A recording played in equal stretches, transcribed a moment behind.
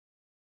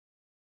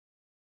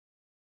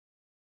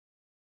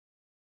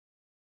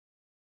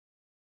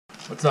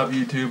What's up,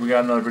 YouTube? We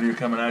got another video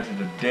coming at you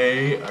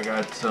today. I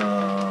got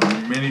some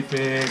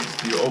minifigs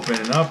to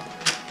open up.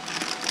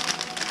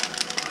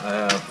 I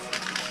have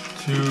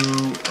two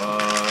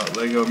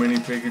Lego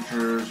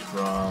minifigures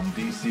from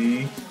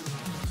DC.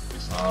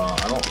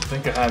 I don't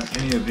think I have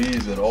any of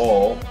these at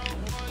all.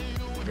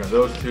 I got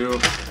those two,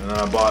 and then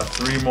I bought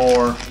three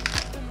more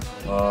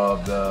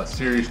of the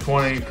Series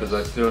 20 because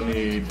I still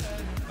need,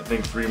 I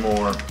think, three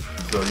more.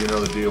 So you know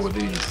the deal with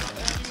these.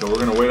 So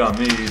we're gonna wait on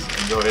these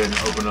and go ahead and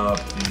open up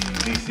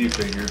the DC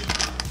figures.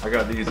 I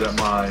got these at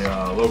my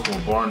local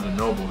Barnes &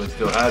 Noble. They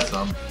still had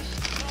some. And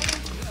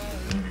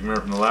if you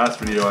remember from the last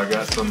video, I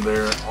got some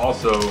there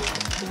also,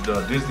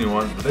 the Disney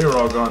ones, but they were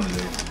all gone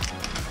today.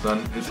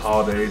 It's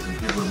holidays and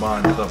people are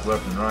buying stuff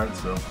left and right,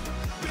 so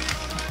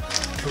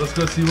let's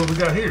go see what we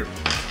got here.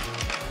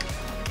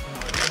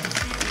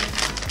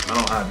 I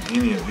don't have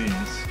any of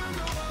these.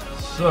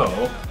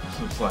 So, this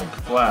looks like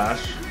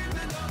Flash.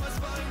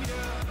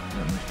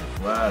 Got Mr.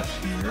 Flash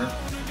here.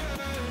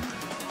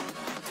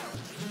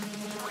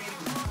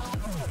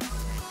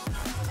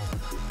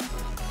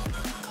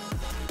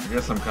 I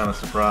guess I'm kind of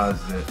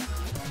surprised that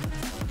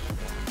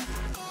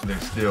they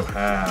still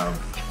have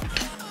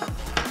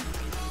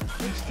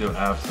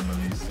some of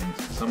these things.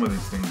 Some of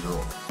these things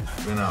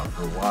have been out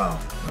for a while,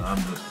 and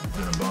I'm just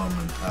been a bum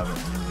and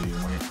haven't really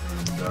went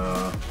and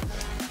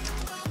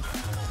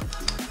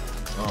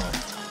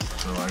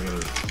so I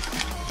gotta.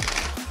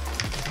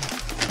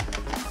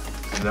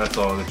 That's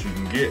all that you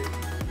can get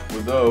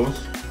with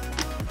those.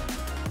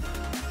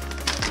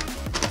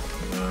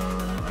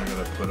 I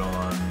gotta put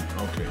on,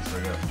 okay, so I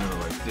gotta do it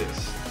like this.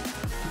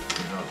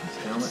 Take off his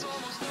helmet,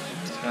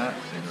 his hat,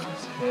 take off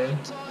his head.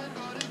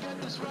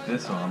 Put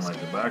this on like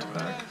a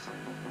backpack.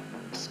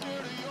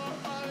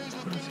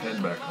 Put his head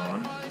back on.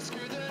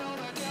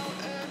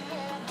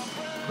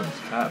 Put his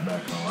hat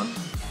back on.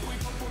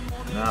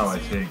 Now I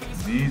take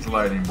these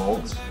lightning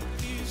bolts.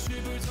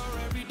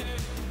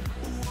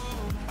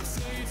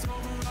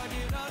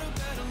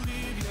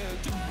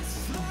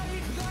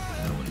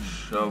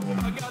 Shove them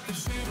in here.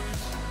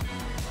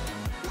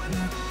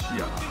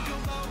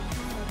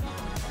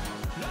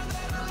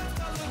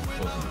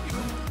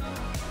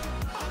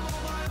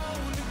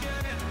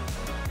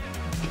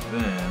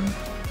 Then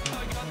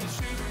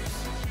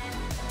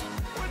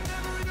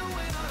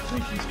I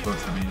think he's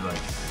supposed to be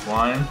like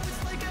flying.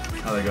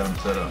 How they got him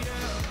set up.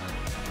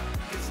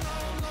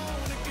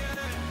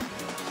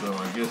 So I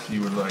guess he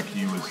would like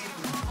he was.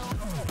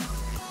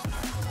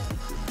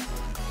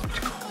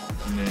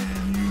 And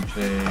then you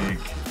take.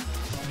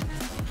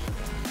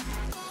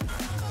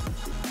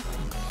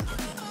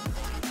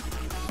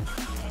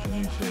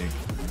 You take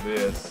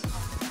this,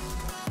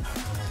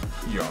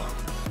 yeah,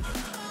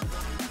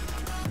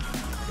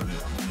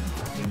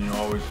 and you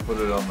always put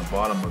it on the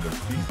bottom of their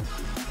feet.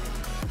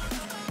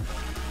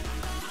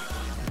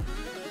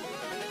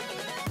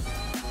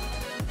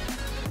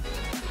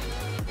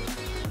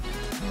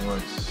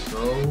 Like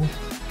so.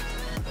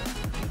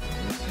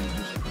 This is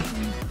just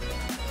putting.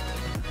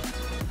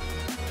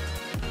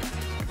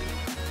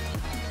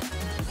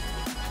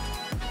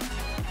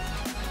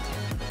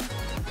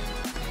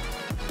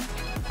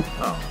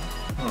 Oh,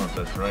 I don't know if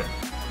that's right,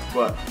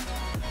 but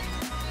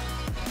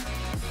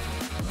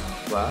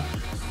Flash,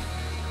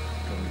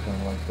 kind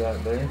of like that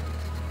there.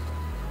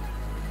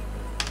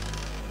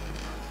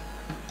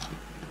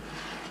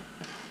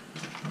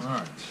 All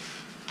right,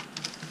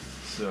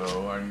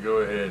 so I can go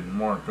ahead and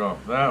mark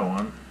off that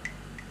one.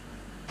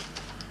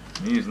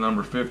 He's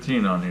number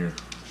 15 on here.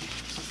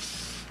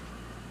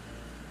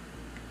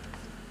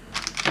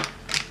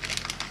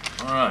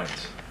 All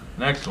right,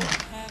 next one.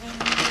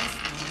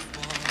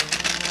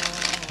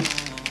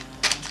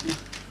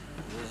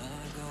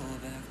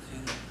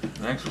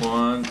 Next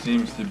one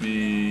seems to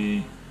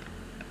be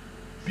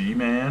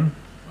B-Man.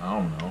 I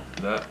don't know.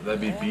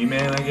 That'd be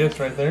B-Man, I guess,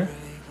 right there.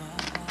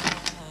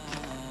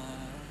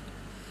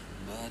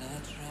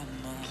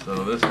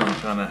 So this one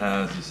kind of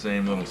has the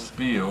same little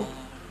spiel,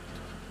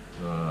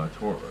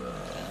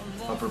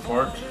 upper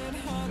part,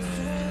 and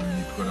then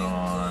you put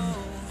on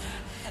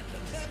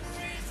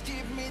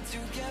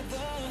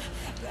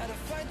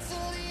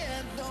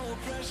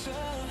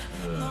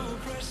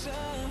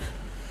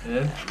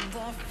the head,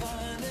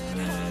 and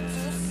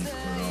then you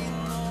put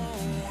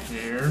on the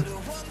hair, and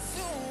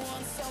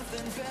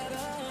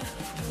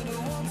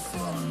then you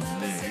put on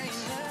legs.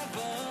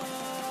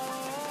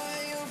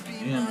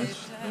 Again,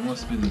 they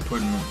must have been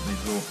putting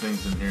these little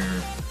things in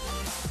here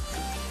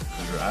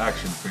because they're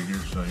action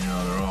figures, so you know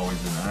they're always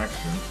in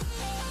action.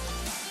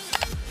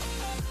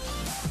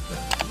 Put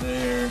that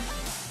there.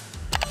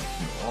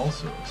 You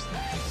also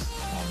stick this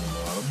on the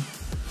bottom.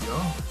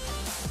 Yeah.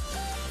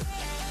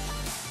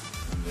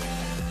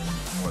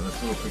 What this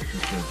little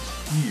picture says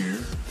here,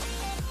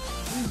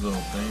 these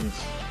little things,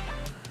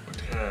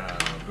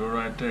 go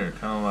right there,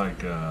 kind of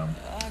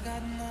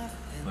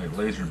like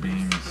laser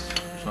beams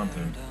or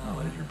something. Not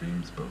laser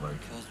beams, but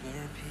like,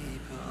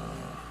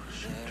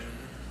 shoot,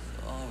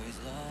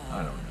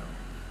 I don't know.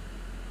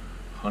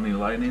 Honey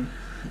lightning.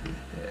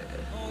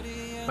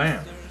 Yeah.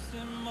 Bam.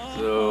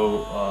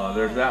 So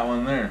there's that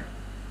one there.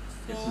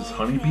 This is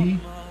Honeybee,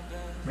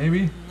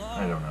 maybe?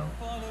 I don't know.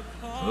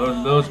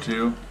 So those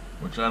two,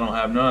 which I don't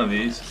have none of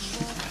these.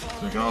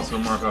 So we can also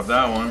mark off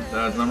that one.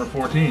 That is number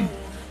 14.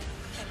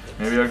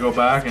 Maybe I'll go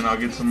back and I'll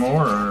get some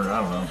more, or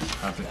I don't know,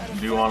 have to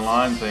do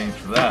online things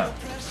for that.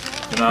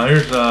 So now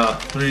here's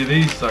 3 of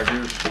these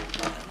suckers.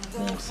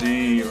 We'll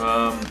see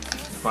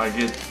if I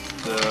get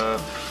the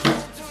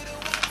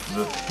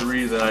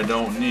 3 that I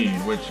don't need,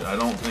 which I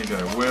don't think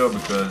I will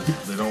because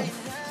they don't.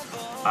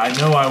 I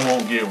know I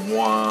won't get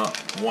one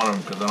of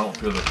them because I don't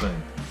feel the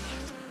thing.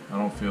 I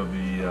don't feel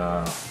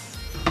the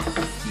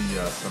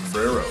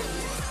sombrero.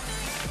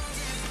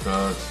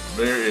 Because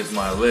there is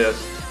my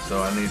list.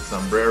 So I need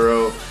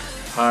sombrero,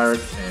 pirate,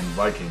 and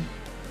Viking.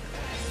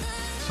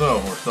 So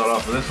we'll start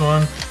off with this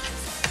one.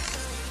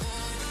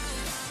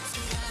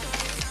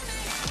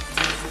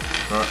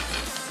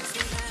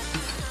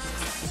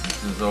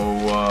 This is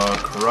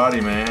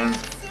Karate Man.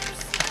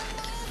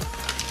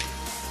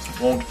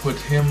 Won't put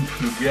him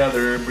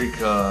together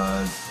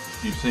because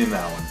you've seen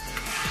that one.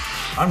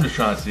 I'm just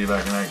trying to see if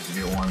I can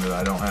actually get one that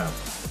I don't have.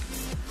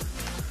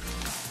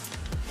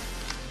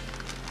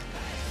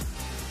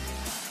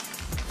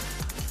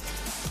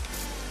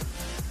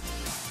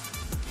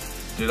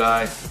 Did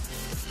I?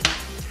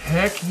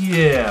 Heck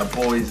yeah,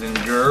 boys and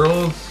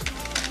girls.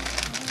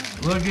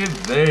 Look at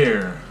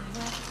there.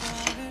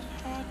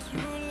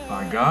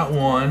 I got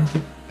one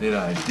that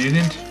I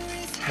didn't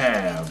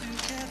have.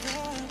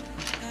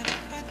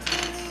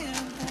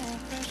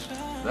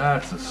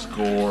 That's a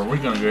score. We're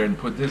going to go ahead and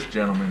put this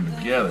gentleman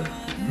together.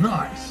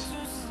 Nice.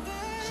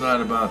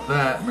 Excited about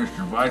that.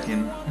 Mr.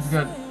 Viking. He's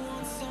got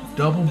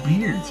double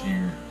beards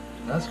here.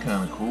 That's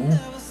kind of cool.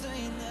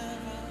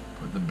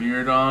 Put the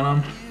beard on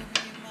him.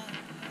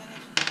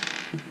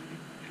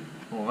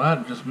 Well,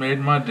 that just made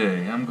my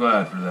day. I'm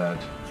glad for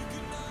that.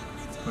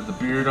 Put the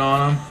beard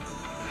on him.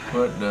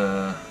 Put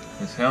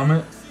his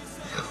helmet.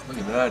 Look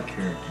at that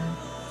character.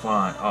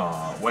 Fine.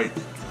 Oh, wait.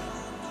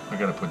 I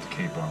gotta put the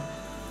cape on.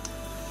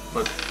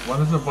 But why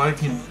does a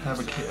Viking have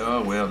a cape?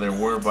 Oh, well, there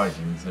were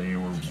Vikings. They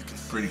were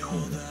pretty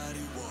cool.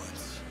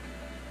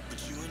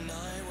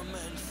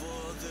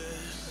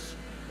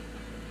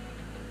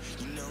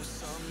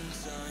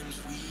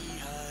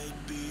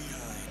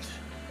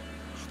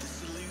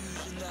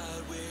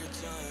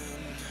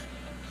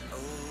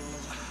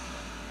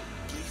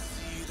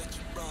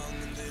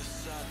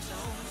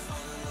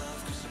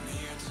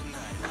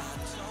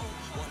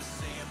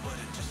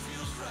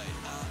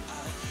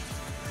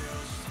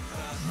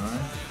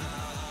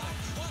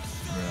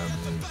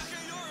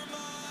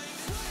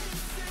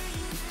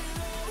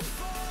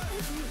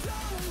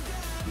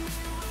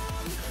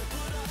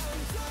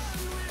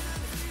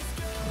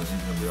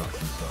 He's gonna be off to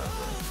the side,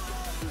 though.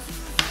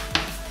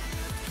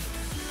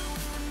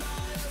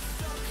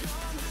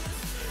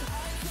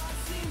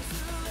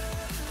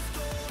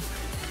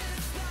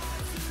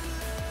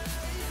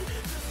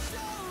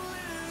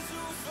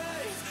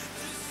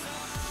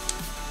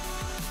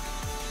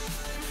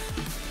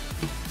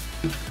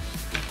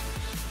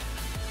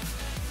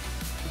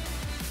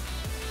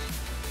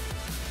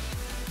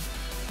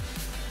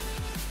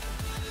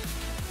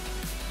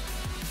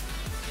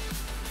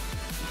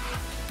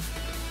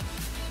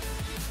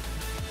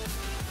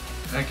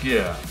 Heck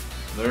yeah,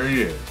 there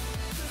he is.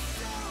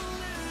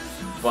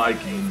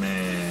 Viking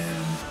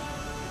Man.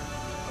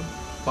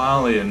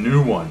 Finally a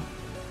new one.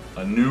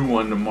 A new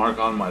one to mark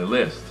on my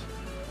list.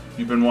 If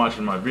you've been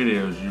watching my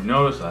videos, you've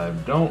noticed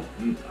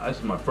this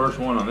is my first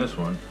one on this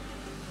one,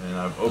 and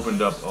I've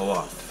opened up a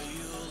lot.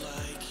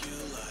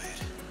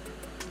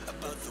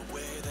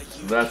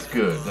 So that's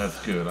good,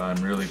 that's good.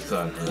 I'm really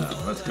excited for that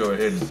one. Let's go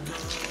ahead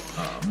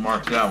and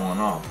mark that one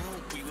off.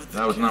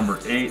 That was number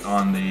 8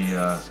 on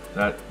the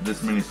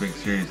this minifig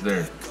series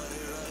there.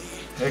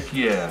 Heck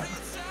yeah.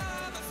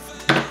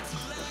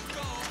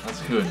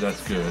 That's good,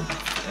 that's good.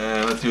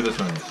 And let's see what this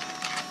one is.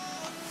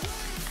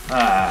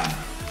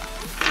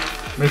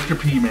 Mr.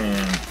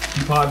 P-Man.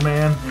 P-Pod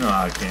Man? You know,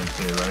 I can't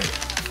say it right.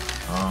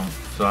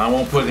 So I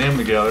won't put him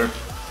together.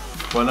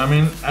 But I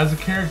mean, as a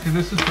character,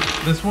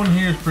 this one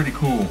here is pretty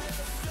cool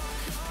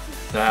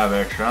to have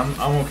extra.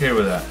 I'm okay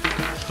with that.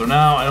 So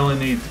now I only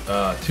need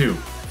 2.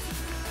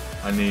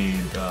 I need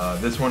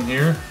this one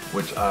here,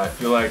 which I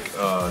feel like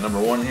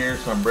number 1 here,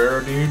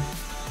 Sombrero Dude,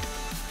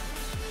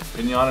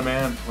 Pinata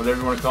Man,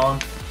 whatever you want to call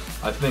him.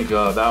 I think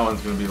that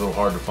one's going to be a little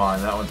hard to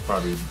find. That one's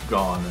probably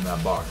gone in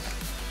that box.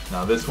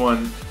 Now this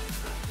one,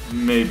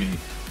 maybe.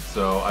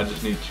 So I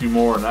just need 2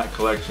 more and that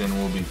collection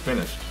will be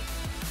finished.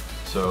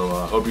 So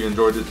hope you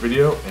enjoyed this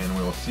video and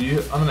we will see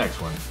you on the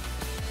next one.